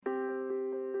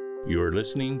You are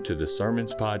listening to the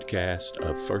Sermons Podcast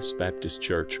of First Baptist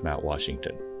Church, Mount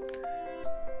Washington.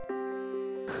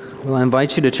 Well, I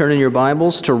invite you to turn in your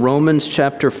Bibles to Romans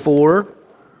chapter 4.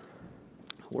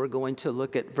 We're going to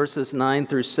look at verses 9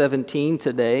 through 17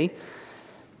 today.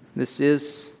 This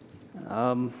is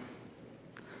an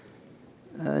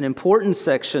important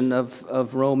section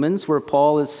of Romans where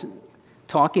Paul is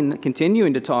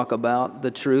continuing to talk about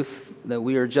the truth that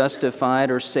we are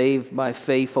justified or saved by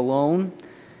faith alone.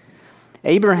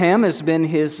 Abraham has been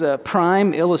his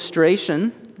prime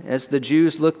illustration as the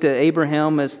Jews looked at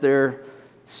Abraham as their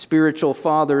spiritual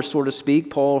father, so to speak.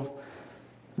 Paul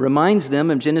reminds them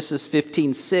in Genesis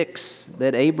 15:6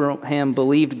 that Abraham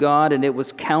believed God and it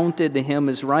was counted to him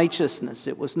as righteousness.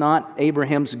 It was not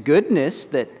Abraham's goodness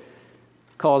that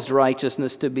caused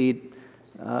righteousness to be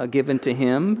given to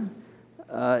him.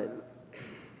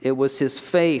 It was his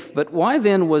faith. But why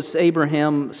then was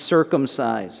Abraham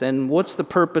circumcised? And what's the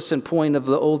purpose and point of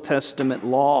the Old Testament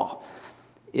law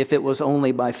if it was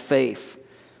only by faith?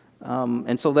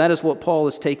 And so that is what Paul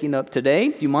is taking up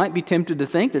today. You might be tempted to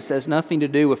think this has nothing to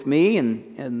do with me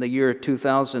in the year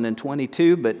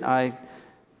 2022, but I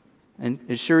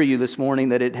assure you this morning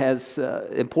that it has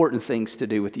important things to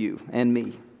do with you and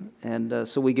me. And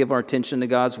so we give our attention to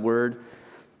God's Word,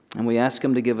 and we ask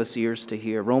Him to give us ears to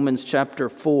hear. Romans chapter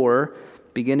 4,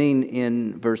 beginning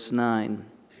in verse 9.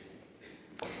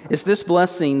 Is this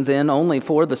blessing then only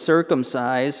for the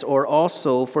circumcised or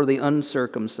also for the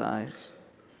uncircumcised?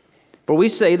 For we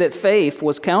say that faith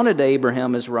was counted to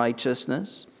Abraham as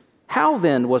righteousness. How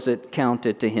then was it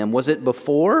counted to him? Was it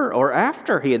before or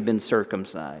after he had been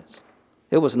circumcised?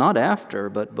 It was not after,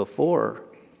 but before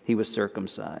he was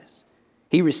circumcised.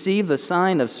 He received the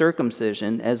sign of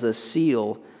circumcision as a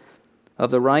seal of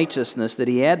the righteousness that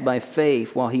he had by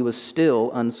faith while he was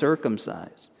still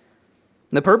uncircumcised.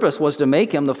 And the purpose was to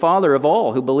make him the father of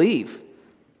all who believe,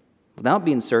 without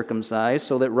being circumcised,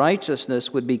 so that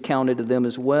righteousness would be counted to them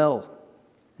as well,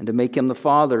 and to make him the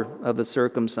father of the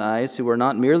circumcised, who are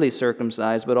not merely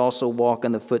circumcised, but also walk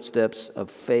in the footsteps of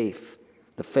faith,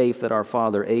 the faith that our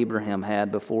father Abraham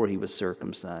had before he was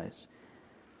circumcised.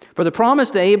 For the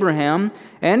promise to Abraham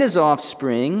and his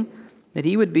offspring that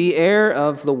he would be heir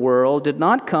of the world did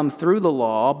not come through the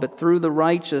law, but through the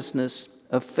righteousness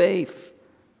of faith.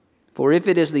 For if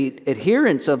it is the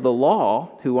adherents of the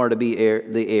law who are to be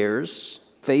the heirs,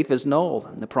 faith is null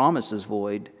and the promise is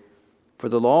void. For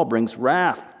the law brings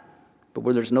wrath, but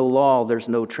where there's no law, there's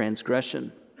no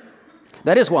transgression.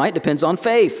 That is why it depends on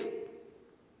faith,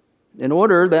 in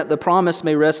order that the promise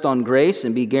may rest on grace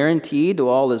and be guaranteed to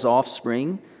all his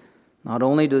offspring, not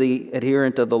only to the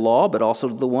adherent of the law, but also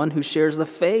to the one who shares the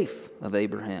faith of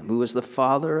Abraham, who is the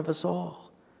father of us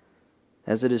all.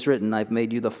 As it is written, I've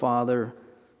made you the father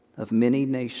of many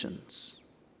nations.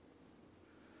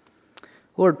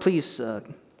 Lord, please,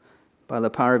 by the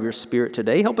power of your Spirit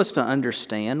today, help us to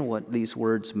understand what these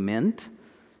words meant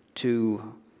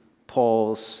to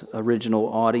Paul's original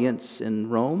audience in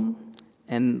Rome.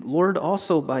 And Lord,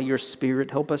 also by your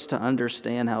Spirit, help us to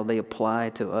understand how they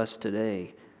apply to us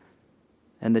today,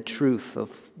 and the truth of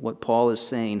what Paul is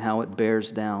saying, how it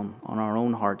bears down on our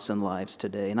own hearts and lives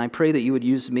today. And I pray that you would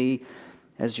use me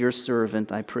as your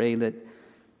servant. I pray that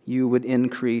you would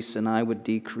increase and I would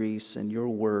decrease, and your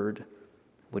word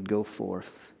would go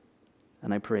forth.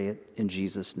 And I pray it in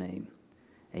Jesus' name.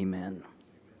 Amen.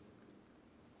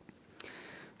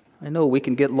 I know we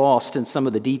can get lost in some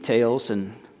of the details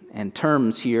and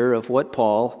terms here of what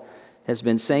Paul has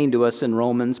been saying to us in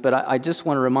Romans, but I just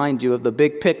want to remind you of the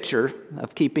big picture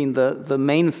of keeping the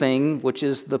main thing, which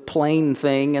is the plain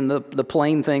thing, and the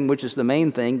plain thing, which is the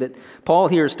main thing, that Paul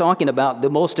here is talking about. The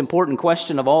most important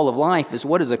question of all of life is,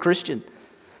 what is a Christian?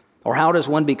 Or how does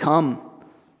one become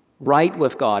right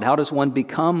with God? How does one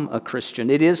become a Christian?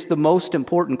 It is the most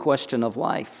important question of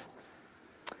life.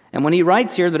 And when he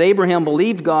writes here that Abraham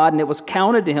believed God and it was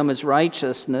counted to him as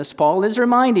righteousness, Paul is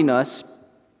reminding us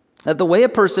that the way a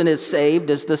person is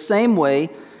saved is the same way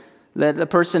that a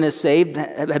person is saved,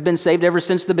 had been saved ever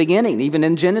since the beginning, even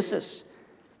in Genesis.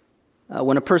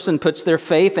 When a person puts their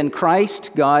faith in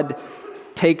Christ, God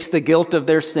takes the guilt of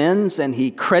their sins and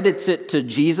he credits it to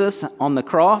Jesus on the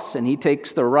cross, and he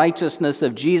takes the righteousness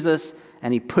of Jesus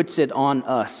and he puts it on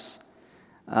us.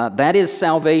 That is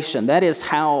salvation. That is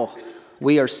how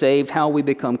we are saved, how we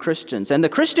become Christians. And the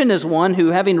Christian is one who,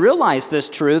 having realized this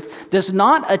truth, does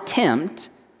not attempt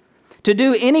to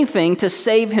do anything to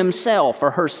save himself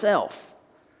or herself.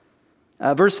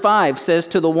 Verse 5 says,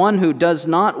 to the one who does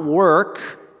not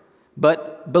work,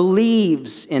 but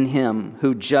believes in him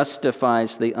who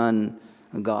justifies the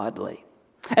ungodly.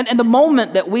 And the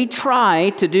moment that we try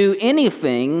to do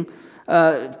anything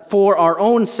for our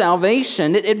own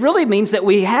salvation, it really means that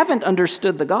we haven't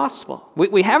understood the gospel.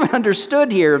 We haven't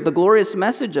understood here the glorious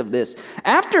message of this.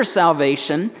 After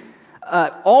salvation,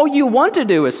 all you want to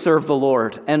do is serve the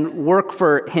Lord and work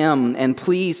for Him and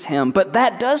please Him, but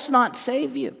that does not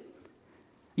save you.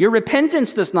 Your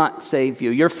repentance does not save you.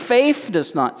 Your faith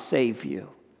does not save you.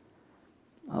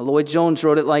 Lloyd Jones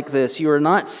wrote it like this: you are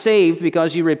not saved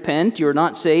because you repent. You are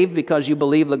not saved because you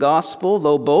believe the gospel,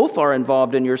 though both are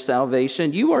involved in your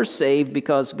salvation. You are saved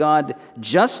because God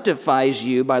justifies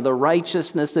you by the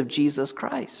righteousness of Jesus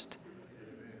Christ.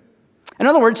 In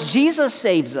other words, Jesus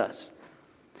saves us.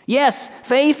 Yes,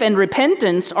 faith and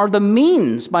repentance are the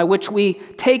means by which we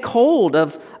take hold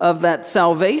of that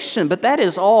salvation, but that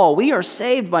is all. We are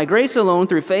saved by grace alone,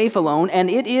 through faith alone, and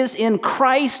it is in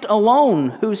Christ alone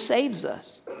who saves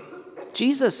us.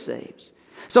 Jesus saves.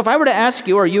 So if I were to ask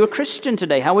you, are you a Christian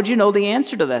today? How would you know the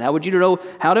answer to that? How would you know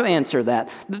how to answer that?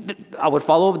 I would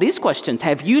follow these questions.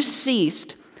 Have you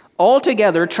ceased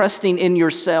altogether trusting in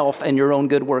yourself and your own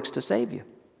good works to save you?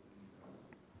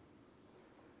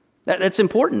 That's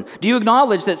important. Do you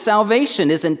acknowledge that salvation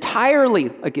is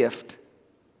entirely a gift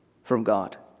from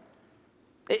God?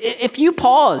 If you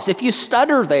pause, if you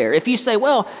stutter there, if you say,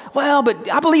 well,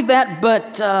 but I believe that,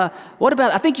 but what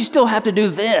about, I think you still have to do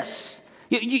this.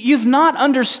 You've not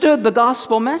understood the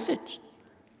gospel message.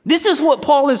 This is what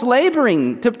Paul is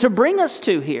laboring to bring us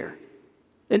to here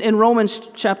in Romans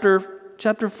chapter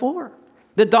 4.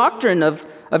 The doctrine of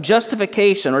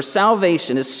justification or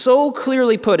salvation is so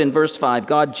clearly put in verse 5.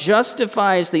 God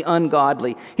justifies the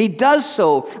ungodly. He does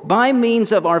so by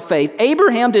means of our faith.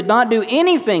 Abraham did not do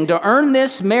anything to earn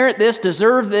this, merit this,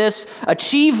 deserve this,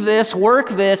 achieve this, work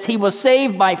this. He was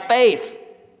saved by faith.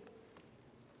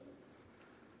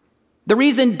 The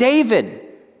reason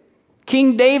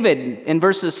King David, in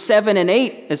verses 7 and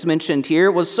 8, as mentioned here,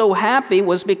 was so happy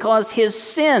was because his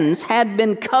sins had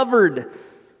been covered.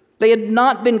 They had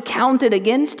not been counted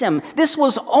against him. This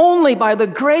was only by the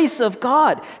grace of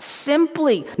God.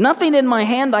 Simply, nothing in my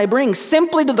hand I bring,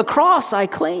 simply to the cross I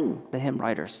cling, the hymn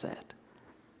writer said.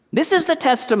 This is the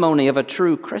testimony of a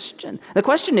true Christian. The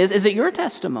question is it your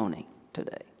testimony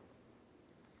today?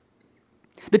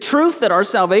 The truth that our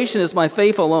salvation is by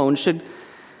faith alone should,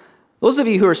 those of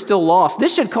you who are still lost,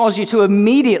 this should cause you to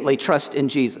immediately trust in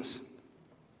Jesus.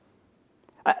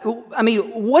 I mean,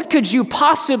 what could you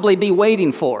possibly be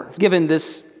waiting for, given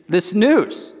this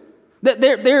news?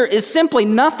 There is simply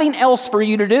nothing else for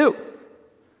you to do.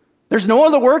 There's no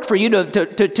other work for you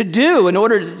to do in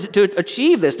order to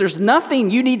achieve this. There's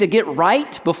nothing you need to get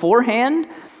right beforehand.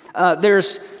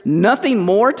 There's nothing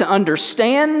more to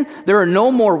understand. There are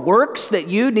no more works that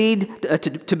you need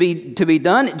to be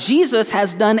done. Jesus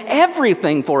has done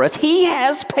everything for us. He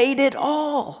has paid it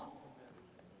all.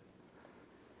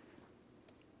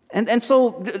 And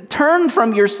so turn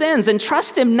from your sins and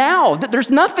trust Him now.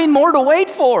 There's nothing more to wait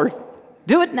for.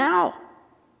 Do it now.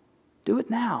 Do it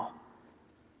now.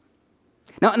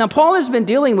 Now Paul has been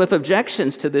dealing with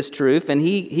objections to this truth, and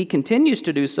he continues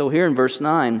to do so here in verse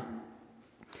 9.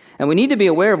 And we need to be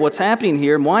aware of what's happening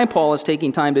here and why Paul is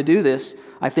taking time to do this,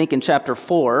 I think, in chapter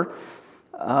 4,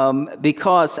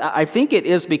 because I think it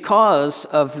is because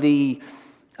of the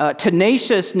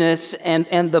tenaciousness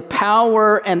and the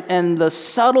power and the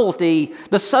subtlety,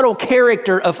 the subtle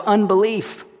character of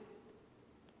unbelief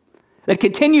that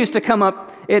continues to come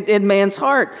up in man's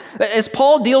heart. As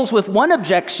Paul deals with one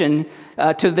objection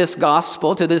to this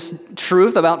gospel, to this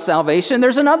truth about salvation,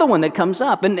 there's another one that comes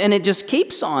up, and it just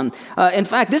keeps on. In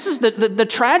fact, this is the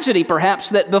tragedy, perhaps,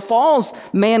 that befalls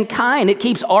mankind. It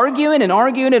keeps arguing and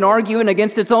arguing and arguing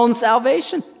against its own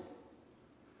salvation.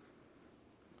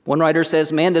 One writer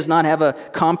says man does not have a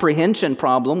comprehension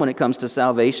problem when it comes to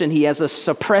salvation. He has a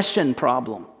suppression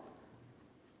problem.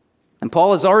 And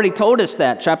Paul has already told us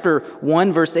that. Chapter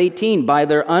 1, verse 18, by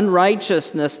their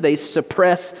unrighteousness they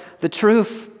suppress the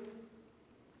truth.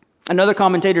 Another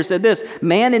commentator said this: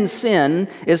 man in sin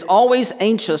is always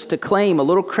anxious to claim a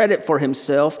little credit for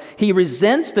himself. He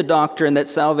resents the doctrine that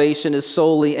salvation is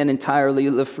solely and entirely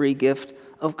the free gift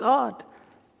of God.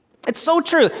 It's so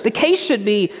true. The case should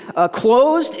be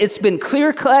closed. It's been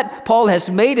clear-cut. Paul has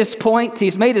made his point.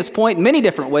 He's made his point in many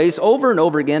different ways over and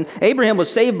over again. Abraham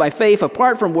was saved by faith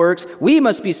apart from works. We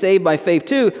must be saved by faith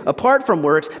too, apart from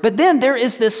works. But then there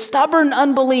is this stubborn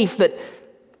unbelief that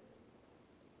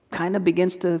kind of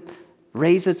begins to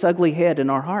raise its ugly head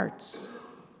in our hearts.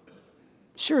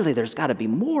 Surely there's got to be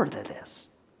more to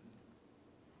this.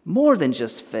 More than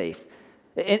just faith.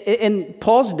 In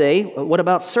Paul's day, what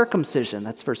about circumcision?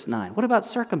 That's verse 9. What about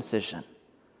circumcision?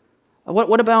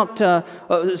 What about,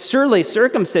 surely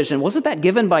circumcision, wasn't that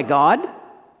given by God?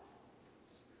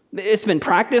 It's been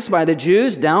practiced by the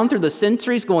Jews down through the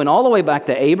centuries, going all the way back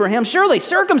to Abraham. Surely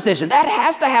circumcision, that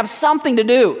has to have something to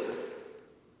do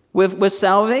with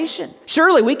salvation.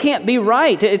 Surely we can't be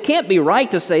right. It can't be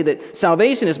right to say that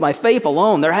salvation is by faith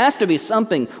alone. There has to be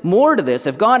something more to this.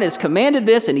 If God has commanded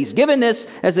this and he's given this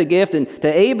as a gift to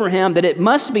Abraham, that it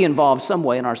must be involved some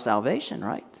way in our salvation,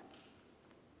 right?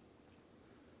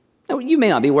 Now, you may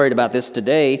not be worried about this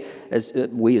today, as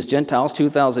we as Gentiles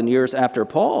 2,000 years after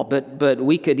Paul, but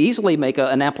we could easily make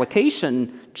an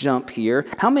application jump here.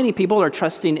 How many people are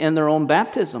trusting in their own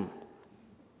baptism?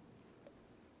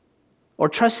 Or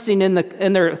trusting in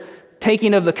their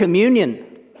taking of the communion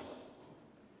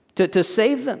to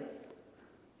save them?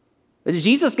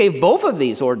 Jesus gave both of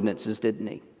these ordinances, didn't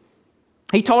he?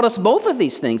 He taught us both of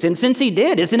these things. And since he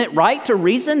did, isn't it right to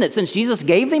reason that since Jesus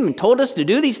gave them and told us to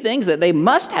do these things, that they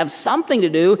must have something to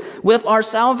do with our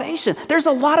salvation? There's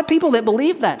a lot of people that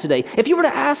believe that today. If you were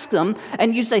to ask them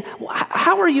and you say,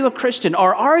 how are you a Christian?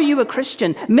 Or are you a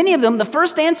Christian? Many of them, the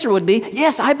first answer would be,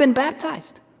 yes, I've been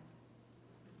baptized.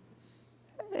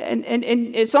 And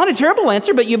it's not a terrible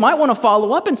answer, but you might want to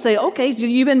follow up and say, okay, so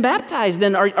you've been baptized.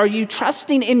 Then are you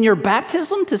trusting in your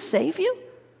baptism to save you?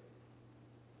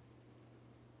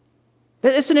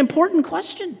 It's an important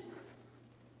question.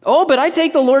 Oh, but I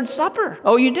take the Lord's Supper.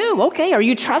 Oh, you do? Okay, are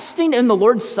you trusting in the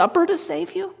Lord's Supper to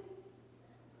save you?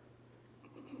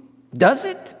 Does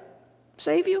it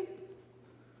save you?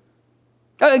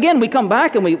 Again, we come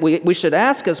back and we should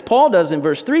ask, as Paul does in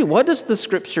verse 3, what does the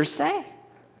Scripture say?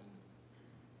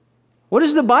 What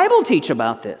does the Bible teach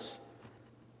about this?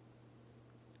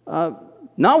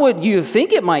 Not what you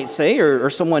think it might say or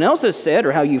someone else has said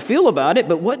or how you feel about it,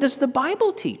 but what does the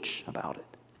Bible teach about it?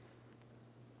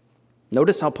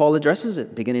 Notice how Paul addresses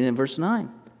it, beginning in verse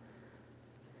 9.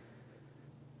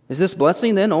 Is this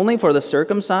blessing then only for the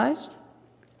circumcised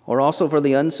or also for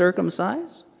the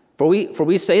uncircumcised? For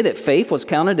we say that faith was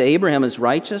counted to Abraham as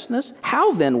righteousness.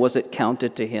 How then was it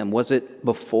counted to him? Was it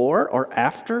before or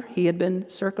after he had been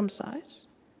circumcised?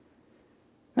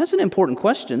 That's an important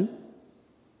question.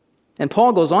 And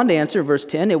Paul goes on to answer, verse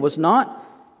 10, it was not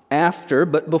after,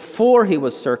 but before he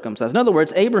was circumcised. In other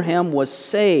words, Abraham was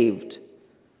saved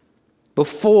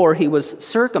before he was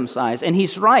circumcised. And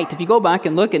he's right. If you go back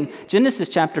and look in Genesis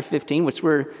chapter 15, which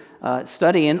we're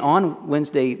studying on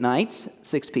Wednesday nights,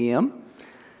 6 p.m.,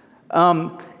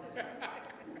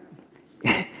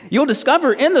 you'll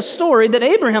discover in the story that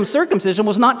Abraham's circumcision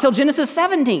was not till Genesis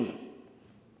 17,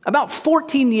 about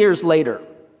 14 years later,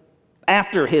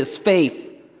 after his faith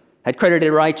had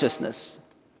credited righteousness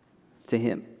to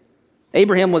him.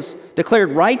 Abraham was declared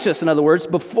righteous, in other words,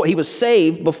 before he was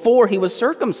saved, before he was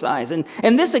circumcised.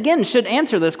 And this, again, should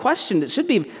answer this question. It should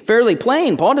be fairly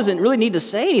plain. Paul doesn't really need to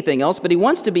say anything else, but he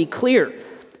wants to be clear.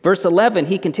 Verse 11,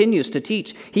 he continues to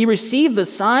teach. He received the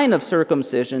sign of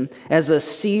circumcision as a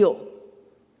seal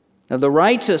of the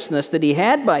righteousness that he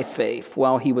had by faith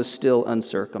while he was still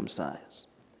uncircumcised.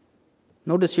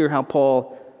 Notice here how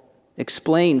Paul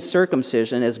explains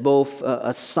circumcision as both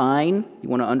a sign, you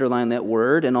want to underline that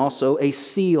word, and also a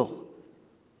seal.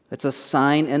 It's a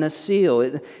sign and a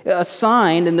seal. A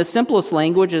sign, in the simplest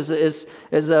language, is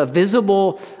a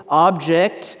visible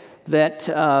object that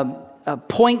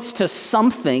points to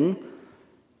something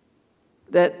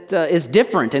that is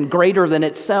different and greater than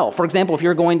itself. For example, if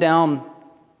you're going down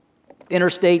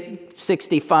Interstate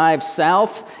 65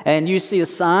 South and you see a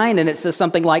sign and it says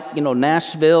something like,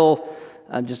 Nashville,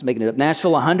 I'm just making it up,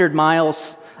 Nashville 100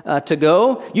 miles to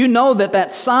go, you know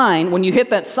that sign, when you hit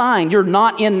that sign, you're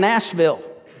not in Nashville,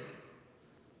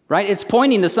 right? It's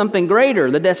pointing to something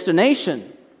greater, the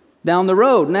destination down the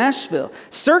road, Nashville.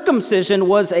 Circumcision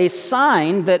was a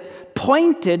sign that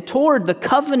pointed toward the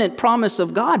covenant promise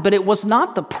of God, but it was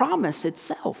not the promise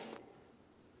itself.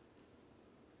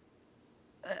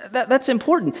 That's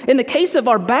important. In the case of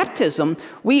our baptism,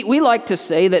 we like to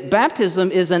say that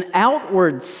baptism is an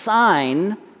outward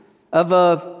sign of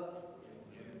an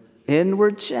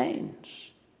inward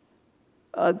change.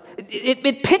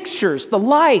 It pictures the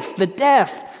life, the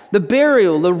death, the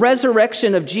burial, the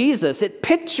resurrection of Jesus. It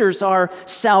pictures our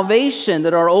salvation,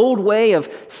 that our old way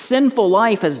of sinful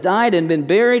life has died and been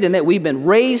buried, and that we've been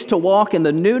raised to walk in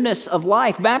the newness of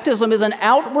life. Baptism is an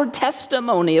outward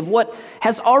testimony of what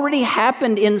has already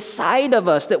happened inside of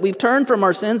us, that we've turned from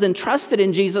our sins and trusted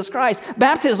in Jesus Christ.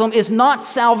 Baptism is not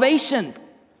salvation.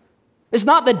 It's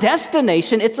not the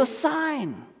destination. It's a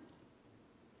sign.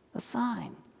 A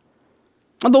sign.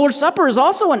 And the Lord's Supper is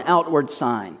also an outward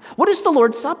sign. What does the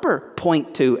Lord's Supper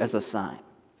point to as a sign?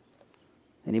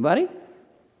 Anybody?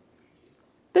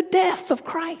 The death of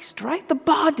Christ, right? The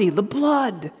body, the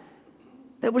blood,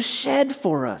 that was shed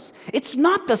for us. It's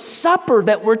not the supper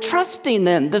that we're trusting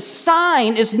in. The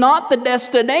sign is not the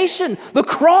destination. The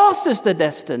cross is the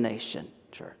destination,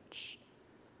 church.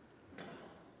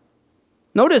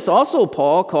 Notice also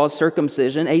Paul calls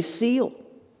circumcision a seal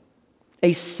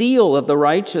of the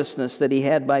righteousness that he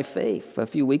had by faith. A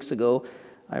few weeks ago,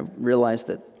 a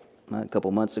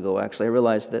couple months ago actually, I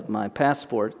realized that my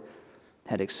passport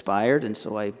had expired, and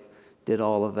so I did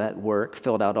all of that work,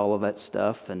 filled out all of that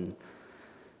stuff, and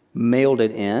mailed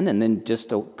it in. And then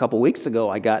just a couple weeks ago,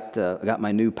 I got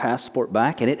my new passport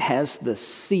back, and it has the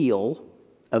seal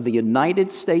of the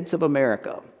United States of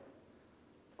America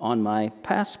on my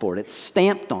passport. It's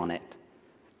stamped on it.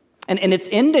 And it's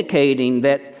indicating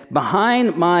that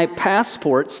behind my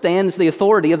passport stands the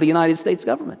authority of the United States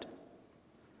government.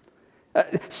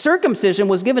 Circumcision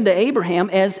was given to Abraham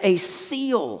as a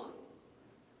seal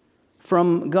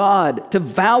from God to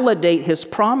validate his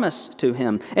promise to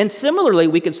him. And similarly,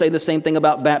 we could say the same thing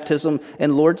about baptism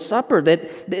and Lord's Supper,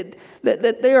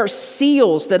 that there are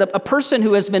seals that a person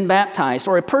who has been baptized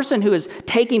or a person who is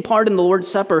taking part in the Lord's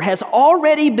Supper has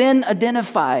already been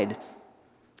identified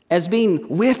as being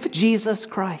with Jesus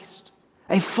Christ,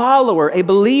 a follower, a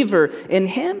believer in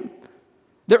him.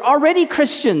 They're already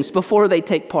Christians before they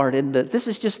take part in this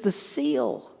is just the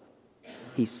seal,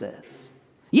 he says.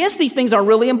 Yes, these things are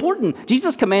really important.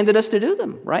 Jesus commanded us to do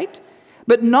them, right?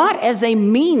 But not as a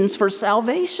means for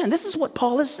salvation. This is what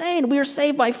Paul is saying. We are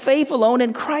saved by faith alone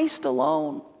in Christ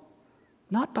alone,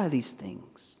 not by these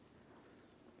things.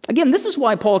 Again, this is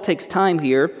why Paul takes time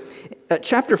here.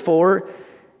 Chapter 4,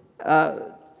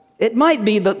 it might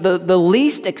be the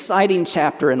least exciting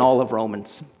chapter in all of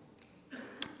Romans.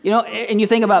 You know, and you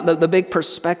think about the big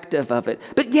perspective of it.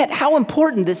 But yet, how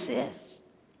important this is.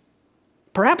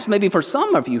 Perhaps maybe for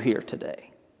some of you here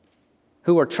today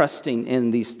who are trusting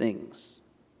in these things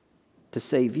to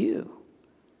save you.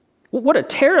 What a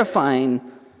terrifying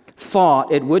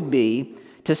thought it would be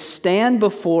to stand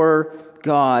before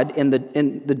God in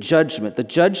the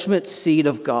judgment seat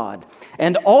of God.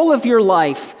 And all of your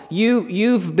life,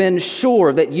 you've been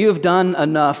sure that you've done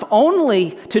enough,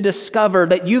 only to discover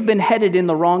that you've been headed in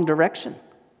the wrong direction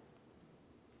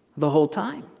the whole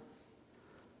time.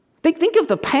 Think of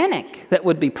the panic that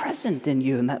would be present in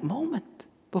you in that moment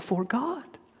before God.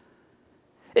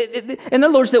 In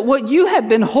other words, that what you had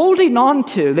been holding on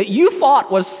to, that you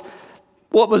thought was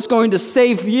what was going to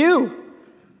save you,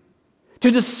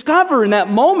 to discover in that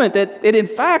moment that in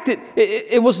fact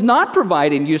it was not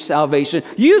providing you salvation.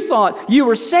 You thought you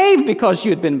were saved because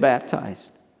you had been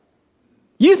baptized.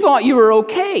 You thought you were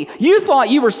okay. You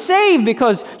thought you were saved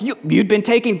because you'd been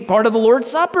taking part of the Lord's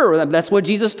Supper. That's what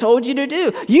Jesus told you to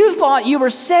do. You thought you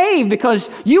were saved because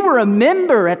you were a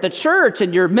member at the church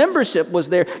and your membership was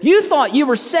there. You thought you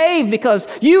were saved because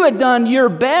you had done your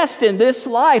best in this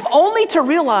life, only to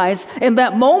realize in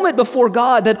that moment before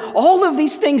God that all of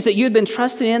these things that you'd been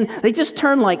trusting in, they just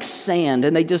turn like sand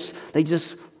and they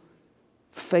just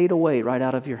fade away right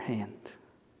out of your hand.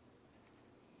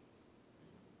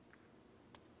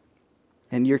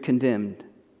 And you're condemned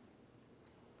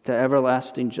to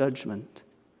everlasting judgment.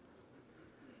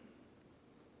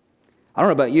 I don't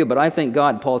know about you, but I thank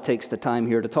God Paul takes the time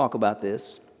here to talk about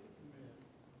this,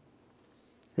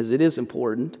 because it is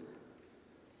important.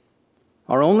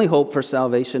 Our only hope for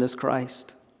salvation is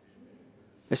Christ.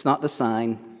 It's not the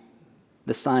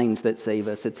signs that save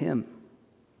us, it's Him.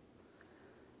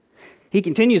 He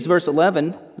continues, verse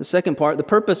 11, the second part, the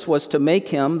purpose was to make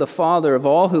Him the Father of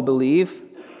all who believe,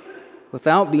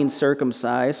 without being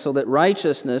circumcised, so that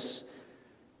righteousness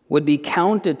would be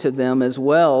counted to them as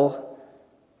well,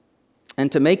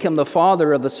 and to make him the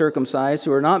father of the circumcised,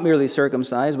 who are not merely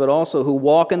circumcised, but also who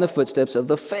walk in the footsteps of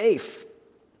the faith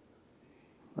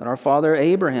that our father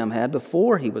Abraham had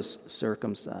before he was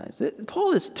circumcised.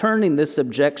 Paul is turning this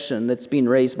objection that's being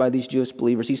raised by these Jewish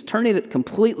believers, he's turning it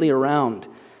completely around.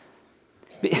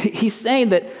 He's saying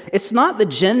that it's not the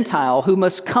Gentile who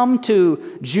must come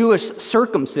to Jewish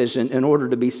circumcision in order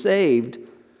to be saved.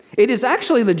 It is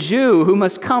actually the Jew who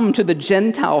must come to the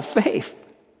Gentile faith.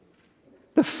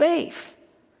 The faith.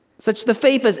 Such the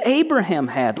faith as Abraham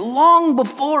had long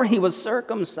before he was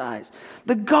circumcised.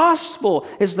 The gospel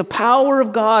is the power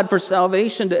of God for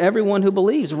salvation to everyone who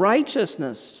believes.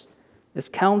 Righteousness is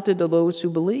counted to those who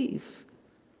believe.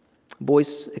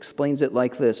 Boyce explains it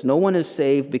like this: no one is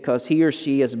saved because he or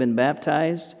she has been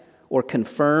baptized or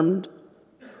confirmed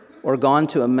or gone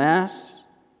to a mass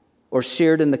or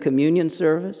shared in the communion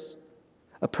service.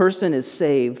 A person is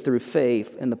saved through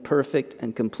faith in the perfect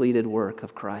and completed work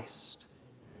of Christ.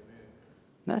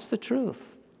 That's the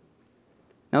truth.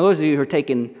 Now, those of you who are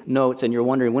taking notes and you're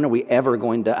wondering, when are we ever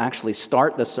going to actually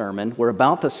start the sermon? We're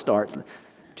about to start.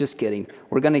 Just kidding.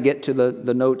 We're going to get to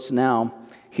the notes now,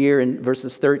 here in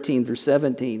verses 13 through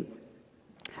 17.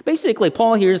 Basically,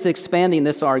 Paul here is expanding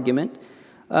this argument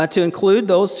to include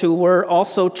those who were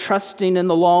also trusting in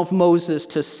the law of Moses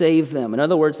to save them. In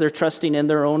other words, they're trusting in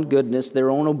their own goodness, their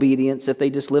own obedience. If they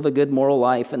just live a good moral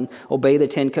life and obey the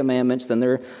Ten Commandments, then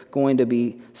they're going to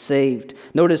be saved.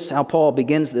 Notice how Paul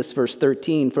begins this, verse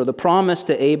 13. For the promise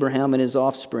to Abraham and his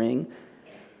offspring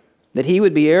that he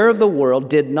would be heir of the world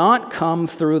did not come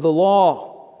through the law.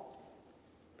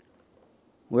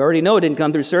 We already know it didn't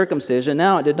come through circumcision.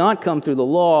 Now, it did not come through the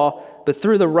law, but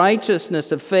through the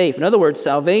righteousness of faith. In other words,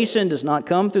 salvation does not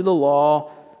come through the law,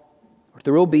 or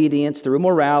through obedience, through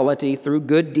morality, through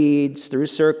good deeds, through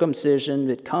circumcision.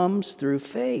 It comes through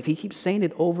faith. He keeps saying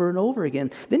it over and over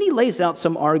again. Then he lays out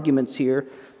some arguments here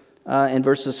in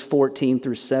verses 14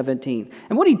 through 17.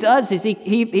 And what he does is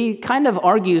he kind of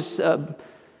argues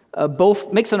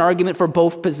makes an argument for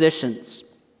both positions,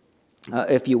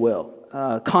 if you will.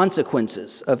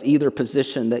 Consequences of either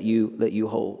position that you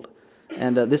hold.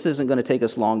 And this isn't going to take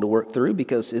us long to work through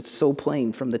because it's so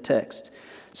plain from the text.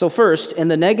 So first, in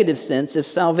the negative sense, if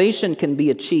salvation can be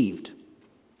achieved,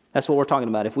 that's what we're talking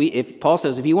about. If Paul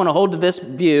says, if you want to hold to this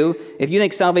view, if you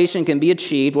think salvation can be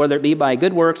achieved, whether it be by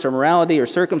good works or morality or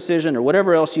circumcision or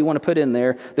whatever else you want to put in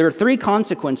there are three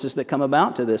consequences that come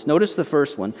about to this. Notice the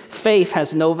first one. Faith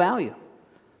has no value.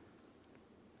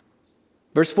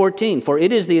 Verse 14, for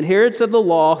it is the adherents of the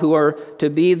law who are to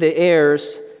be the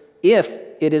heirs. If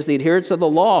it is the adherents of the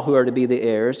law who are to be the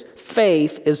heirs,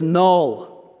 faith is null.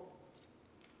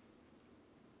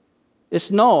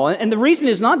 It's null. And the reason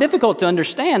is not difficult to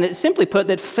understand. It's simply put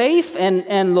that faith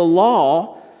and the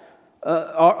law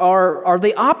are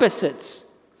the opposites.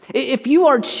 If you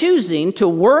are choosing to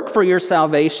work for your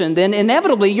salvation, then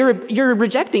inevitably you're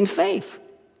rejecting faith.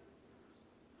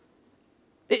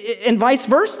 And vice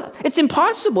versa. It's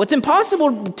impossible. It's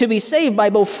impossible to be saved by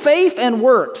both faith and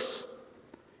works.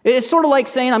 It's sort of like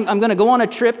saying, I'm going to go on a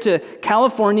trip to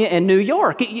California and New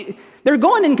York. They're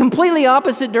going in completely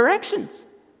opposite directions.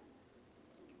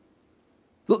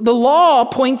 The law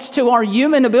points to our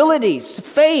human abilities.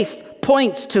 Faith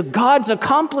points to God's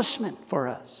accomplishment for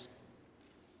us.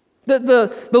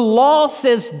 The law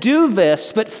says, do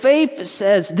this, but faith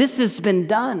says, this has been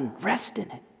done. Rest in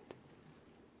it.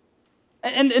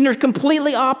 And they're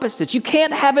completely opposites. You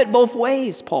can't have it both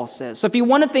ways, Paul says. So if you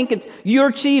want to think you're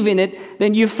achieving it,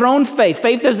 then you've thrown faith.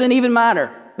 Faith doesn't even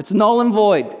matter. It's null and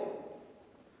void.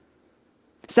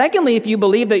 Secondly, if you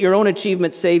believe that your own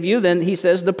achievements save you, then he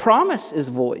says the promise is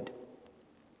void.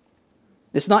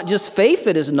 It's not just faith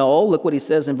that is null. Look what he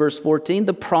says in verse 14.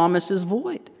 The promise is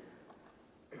void.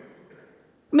 I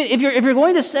mean, if you're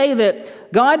going to say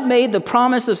that God made the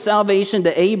promise of salvation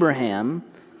to Abraham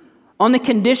on the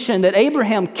condition that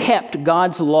Abraham kept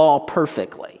God's law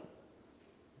perfectly,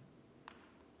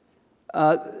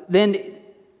 then it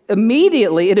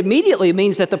immediately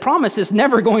means that the promise is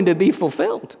never going to be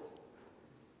fulfilled.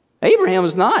 Abraham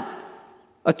was not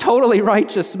a totally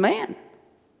righteous man.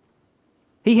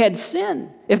 He had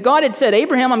sin. If God had said,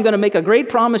 Abraham, I'm going to make a great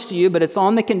promise to you, but it's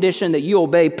on the condition that you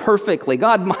obey perfectly,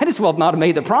 God might as well not have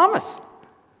made the promise.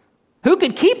 Who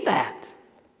could keep that?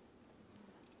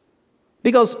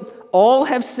 Because all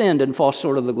have sinned and fall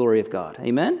short of the glory of God.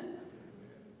 Amen?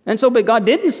 And so, but God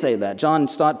didn't say that. John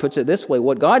Stott puts it this way.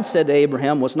 What God said to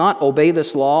Abraham was not, obey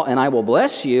this law and I will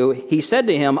bless you. He said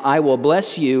to him, I will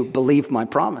bless you, believe my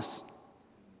promise.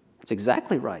 That's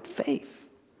exactly right. Faith.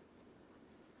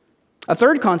 A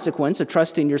third consequence of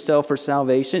trusting yourself for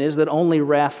salvation is that only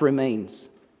wrath remains.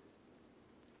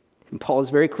 And Paul is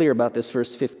very clear about this,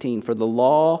 verse 15. For the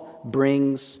law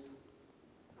brings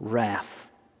wrath.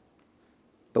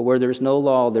 But where there's no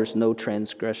law, there's no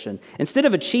transgression. Instead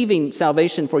of achieving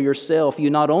salvation for yourself, you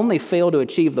not only fail to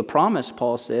achieve the promise,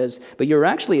 Paul says, but you're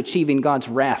actually achieving God's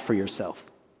wrath for yourself.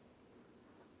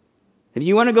 If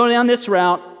you want to go down this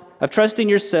route of trusting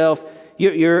yourself,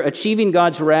 you're achieving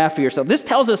God's wrath for yourself. This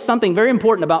tells us something very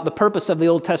important about the purpose of the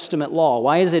Old Testament law.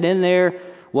 Why is it in there?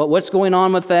 What's going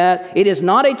on with that? It is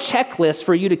not a checklist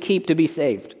for you to keep to be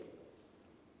saved.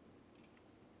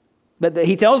 But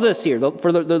he tells us here,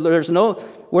 where there's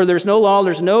no law,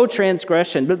 there's no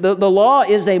transgression. But the law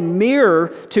is a mirror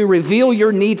to reveal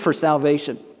your need for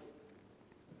salvation.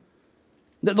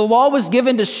 The law was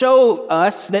given to show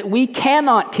us that we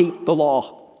cannot keep the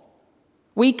law.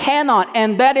 We cannot,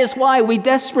 and that is why we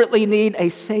desperately need a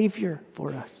Savior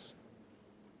for us.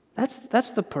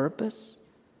 That's the purpose.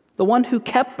 The one who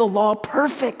kept the law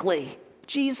perfectly,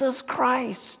 Jesus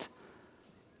Christ,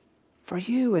 for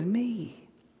you and me.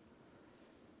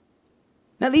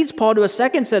 That leads Paul to a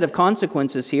second set of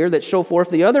consequences here that show forth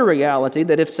the other reality,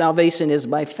 that if salvation is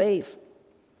by faith,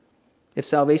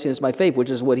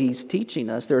 which is what he's teaching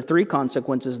us, there are three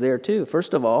consequences there too.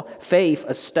 First of all, faith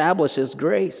establishes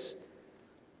grace.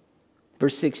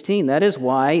 Verse 16, that is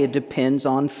why it depends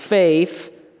on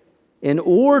faith in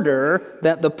order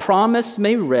that the promise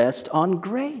may rest on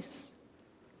grace.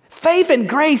 Faith and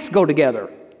grace go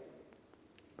together,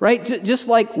 right? Just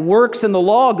like works and the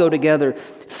law go together.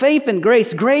 Faith and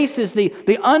grace. Grace is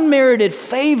the unmerited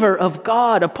favor of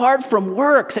God apart from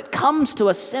works. It comes to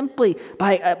us simply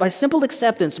by simple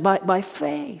acceptance, by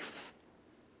faith.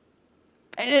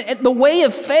 And the way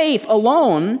of faith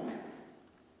alone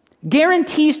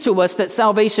guarantees to us that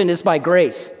salvation is by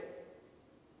grace.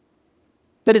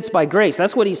 That it's by grace.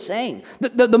 That's what he's saying.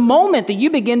 The moment that you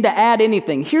begin to add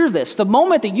anything, hear this, the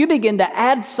moment that you begin to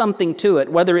add something to it,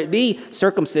 whether it be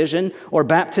circumcision or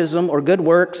baptism or good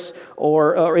works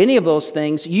or any of those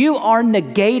things, you are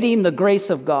negating the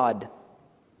grace of God.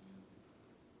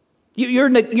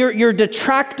 You're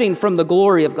detracting from the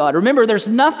glory of God. Remember, there's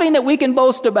nothing that we can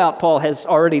boast about, Paul has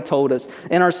already told us,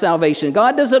 in our salvation.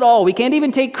 God does it all. We can't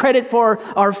even take credit for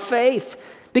our faith.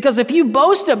 Because if you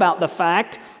boast about the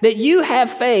fact that you have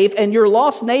faith and your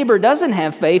lost neighbor doesn't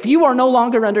have faith, you are no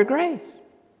longer under grace.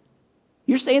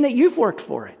 You're saying that you've worked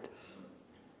for it.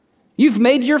 You've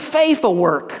made your faith a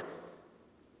work,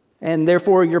 and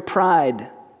therefore your pride.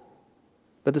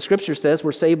 But the Scripture says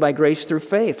we're saved by grace through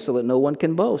faith so that no one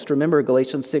can boast. Remember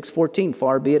Galatians 6:14,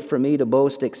 far be it from me to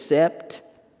boast except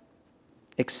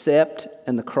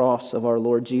in the cross of our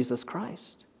Lord Jesus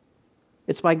Christ.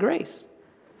 It's by grace.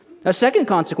 A second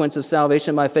consequence of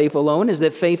salvation by faith alone is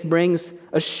that faith brings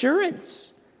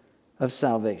assurance of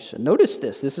salvation. Notice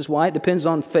this. This is why it depends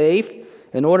on faith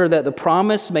in order that the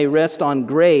promise may rest on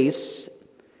grace.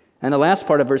 And the last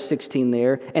part of verse 16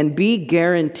 there, and be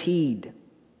guaranteed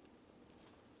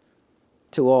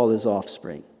to all his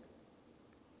offspring.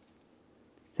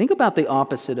 Think about the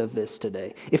opposite of this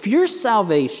today. If your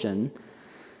salvation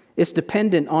is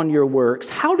dependent on your works,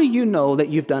 how do you know that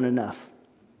you've done enough?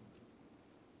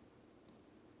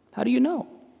 How do you know?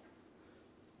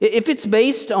 If it's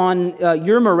based on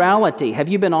your morality, have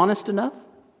you been honest enough?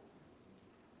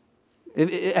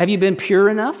 Have you been pure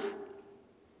enough?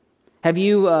 Have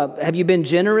you been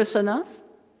generous enough?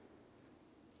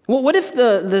 Well, what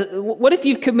if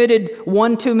you've committed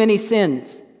one too many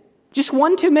sins? Just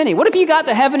one too many. What if you got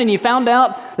to heaven and you found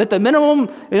out that the minimum,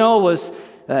 was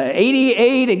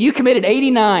 88 and you committed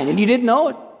 89 and you didn't know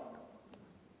it?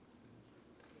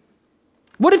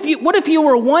 What if you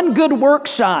were one good work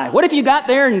shy? What if you got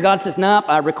there and God says, "Nope,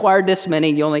 I required this many,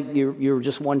 and you're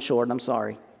just one short, and I'm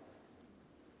sorry."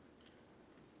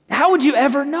 How would you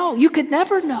ever know? You could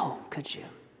never know, could you?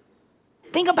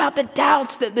 Think about the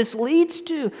doubts that this leads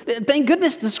to. Thank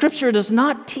goodness the Scripture does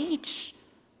not teach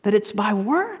that it's by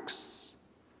works,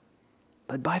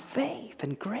 but by faith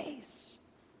and grace.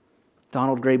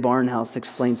 Donald Gray Barnhouse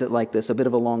explains it like this, a bit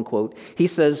of a long quote. He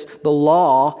says, the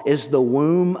law is the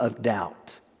womb of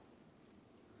doubt.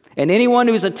 And anyone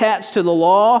who's attached to the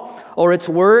law or its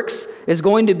works is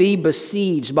going to be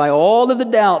besieged by all of the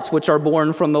doubts which are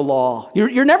born from the law.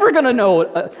 You're never going to know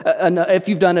if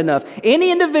you've done enough.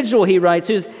 Any individual, he writes,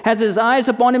 who has his eyes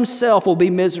upon himself will be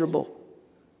miserable.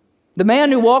 The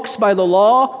man who walks by the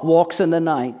law walks in the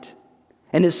night,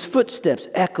 and his footsteps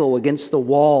echo against the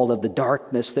wall of the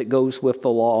darkness that goes with the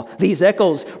law. These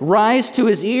echoes rise to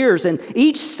his ears, and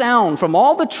each sound from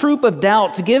all the troop of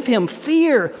doubts give him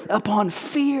fear upon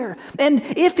fear. And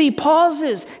if he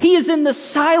pauses, he is in the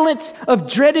silence of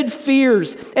dreaded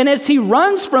fears. And as he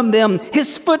runs from them,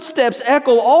 his footsteps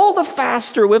echo all the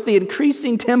faster with the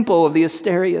increasing tempo of the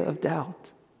hysteria of doubt.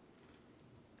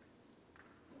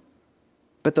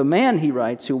 But the man, he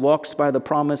writes, who walks by the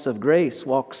promise of grace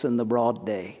walks in the broad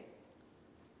day.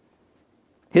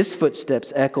 His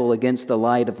footsteps echo against the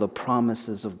light of the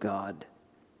promises of God.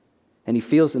 And he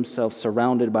feels himself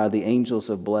surrounded by the angels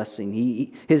of blessing.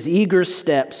 His eager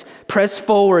steps press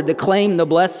forward to claim the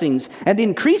blessings. And the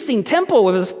increasing tempo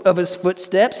of his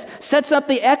footsteps sets up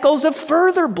the echoes of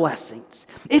further blessings.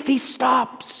 If he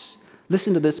stops,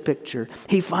 listen to this picture,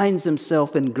 he finds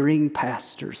himself in green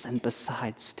pastures and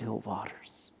beside still waters.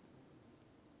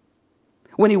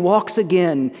 When he walks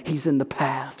again, he's in the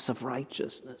paths of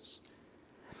righteousness.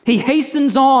 He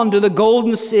hastens on to the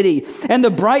golden city, and the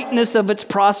brightness of its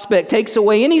prospect takes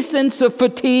away any sense of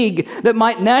fatigue that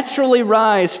might naturally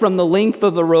rise from the length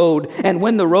of the road. And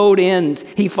when the road ends,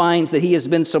 he finds that he has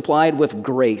been supplied with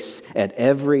grace at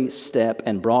every step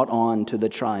and brought on to the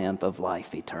triumph of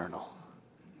life eternal.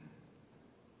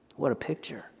 What a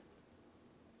picture.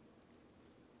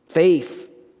 Faith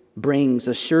brings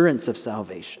assurance of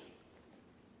salvation.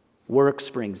 Works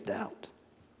brings doubt.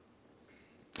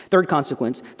 Third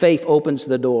consequence, faith opens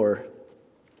the door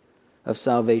of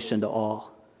salvation to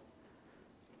all.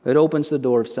 It opens the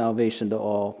door of salvation to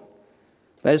all.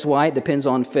 That is why it depends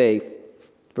on faith.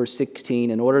 Verse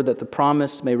 16, in order that the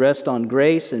promise may rest on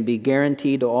grace and be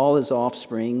guaranteed to all his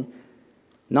offspring,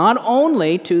 not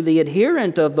only to the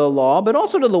adherent of the law, but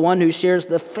also to the one who shares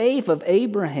the faith of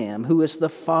Abraham, who is the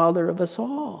father of us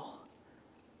all.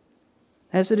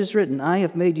 As it is written, I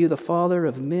have made you the father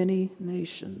of many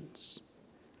nations.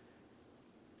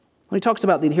 When he talks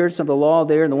about the adherents of the law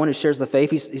there and the one who shares the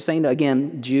faith, he's saying,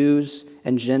 again, Jews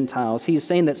and Gentiles. He's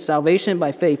saying that salvation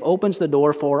by faith opens the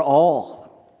door for all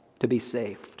to be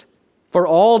saved. For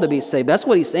all to be saved. That's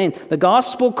what he's saying. The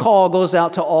gospel call goes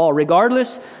out to all,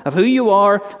 regardless of who you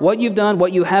are, what you've done,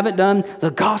 what you haven't done.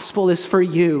 The gospel is for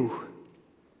you.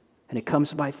 And it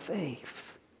comes by faith.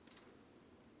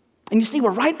 And you see,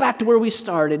 we're right back to where we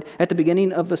started at the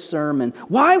beginning of the sermon.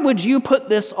 Why would you put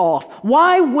this off?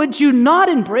 Why would you not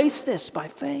embrace this by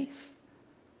faith?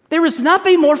 There is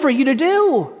nothing more for you to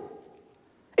do.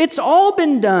 It's all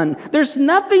been done. There's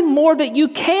nothing more that you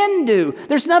can do.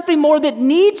 There's nothing more that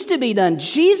needs to be done.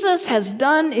 Jesus has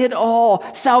done it all.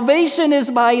 Salvation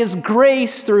is by his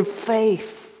grace through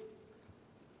faith.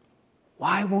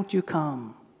 Why won't you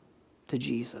come to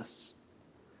Jesus?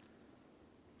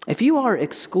 If you are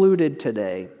excluded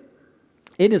today,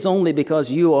 it is only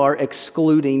because you are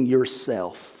excluding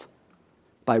yourself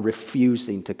by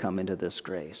refusing to come into this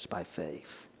grace by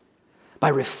faith. By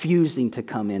refusing to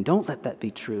come in. Don't let that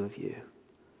be true of you.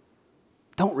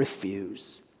 Don't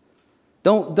refuse.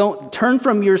 Don't turn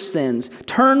from your sins.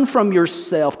 Turn from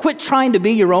yourself. Quit trying to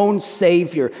be your own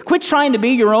Savior. Quit trying to be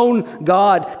your own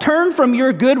God. Turn from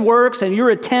your good works and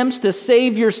your attempts to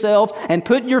save yourself and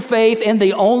put your faith in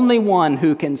the only one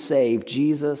who can save,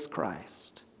 Jesus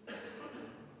Christ.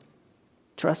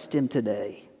 Trust him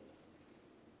today.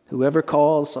 Whoever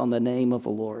calls on the name of the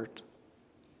Lord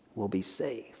will be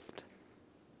saved.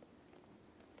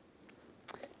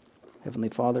 Heavenly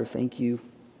Father, thank you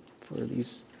for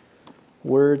these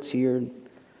words here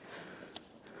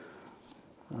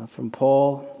from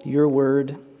Paul, your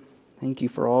word. Thank you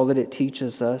for all that it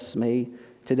teaches us. May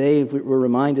today we're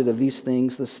reminded of these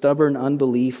things, the stubborn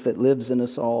unbelief that lives in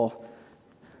us all.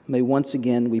 May once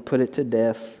again we put it to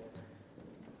death.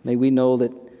 May we know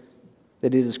that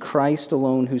it is Christ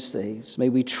alone who saves. May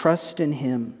we trust in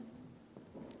him.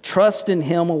 Trust in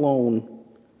him alone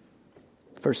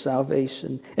for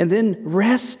salvation. And then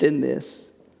rest in this,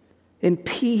 in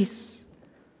peace,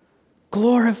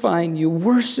 glorifying you,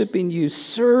 worshiping you,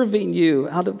 serving you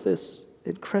out of this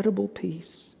incredible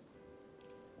peace.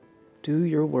 Do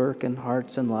your work in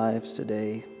hearts and lives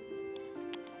today.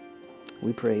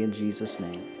 We pray in Jesus'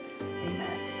 name.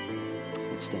 Amen.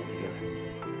 Let's stand together.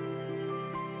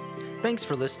 Thanks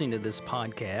for listening to this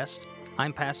podcast.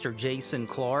 I'm Pastor Jason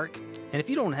Clark, and if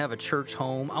you don't have a church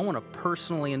home, I want to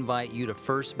personally invite you to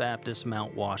First Baptist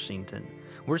Mount Washington.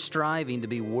 We're striving to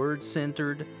be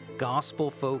word-centered,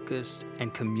 gospel-focused,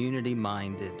 and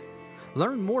community-minded.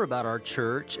 Learn more about our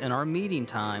church and our meeting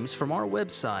times from our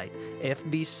website,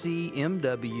 fbcmw.org.